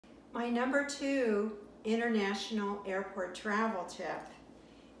My number 2 international airport travel tip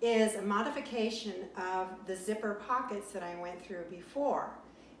is a modification of the zipper pockets that I went through before,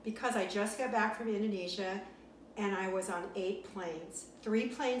 because I just got back from Indonesia and I was on 8 planes, 3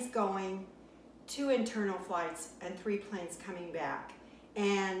 planes going, 2 internal flights, and 3 planes coming back.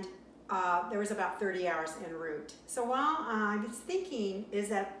 And there was about 30 hours en route. So while I was thinking is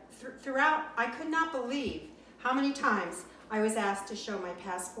that throughout, I could not believe how many times I was asked to show my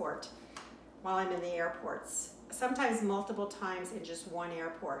passport while I'm in the airports. Sometimes multiple times in just one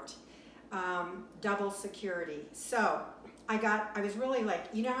airport. Double security. So I was really like,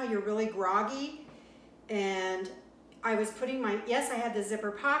 you know how you're really groggy? And I was putting yes, I had the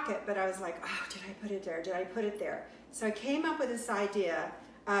zipper pocket, but I was like, oh, did I put it there? Did I put it there? So I came up with this idea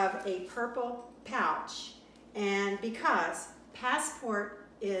of a purple pouch. And because passport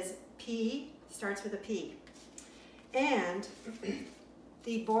is P, starts with a P. And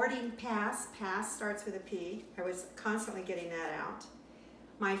the boarding pass starts with a P. I was constantly getting that out.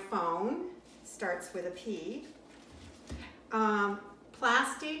 My phone starts with a P.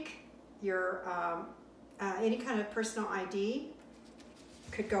 Plastic, your any kind of personal ID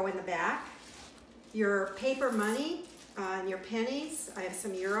could go in the back. Your paper money and your pennies. I have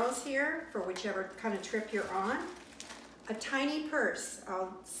some euros here for whichever kind of trip you're on. A tiny purse,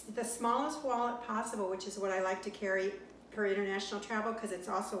 the smallest wallet possible, which is what I like to carry for international travel because it's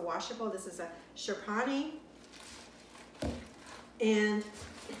also washable. This is a 𝐥𝐤𝐤𝐞. And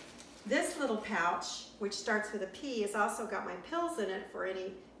this little pouch, which starts with a P, has also got my pills in it for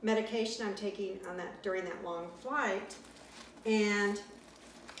any medication I'm taking during that long flight. And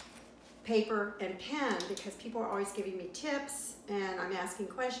paper and pen, because people are always giving me tips and I'm asking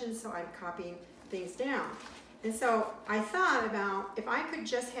questions, so I'm copying things down. And so I thought about if I could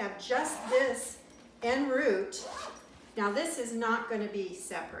just have just this en route. Now this is not going to be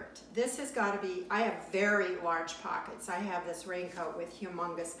separate. This has got to be, I have very large pockets. I have this raincoat with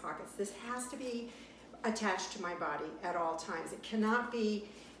humongous pockets. This has to be attached to my body at all times. It cannot be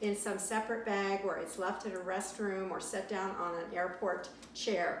in some separate bag where it's left in a restroom or set down on an airport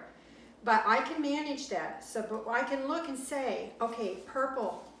chair. But I can manage that. So but I can look and say, okay,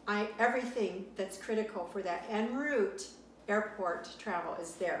 purple, everything that's critical for that en route airport travel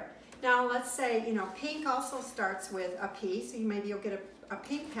is there. Now let's say, you know, pink also starts with a P, so maybe you'll get a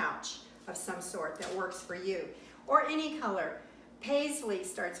pink pouch of some sort that works for you. Or any color. Paisley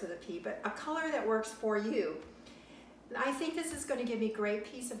starts with a P, but a color that works for you. I think this is going to give me great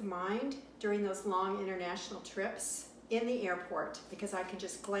peace of mind during those long international trips in the airport, because I can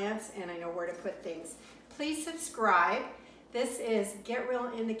just glance and I know where to put things. Please subscribe. This is Get Real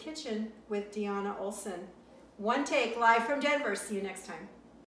in the Kitchen with Deanna Olson. One take live from Denver. See you next time.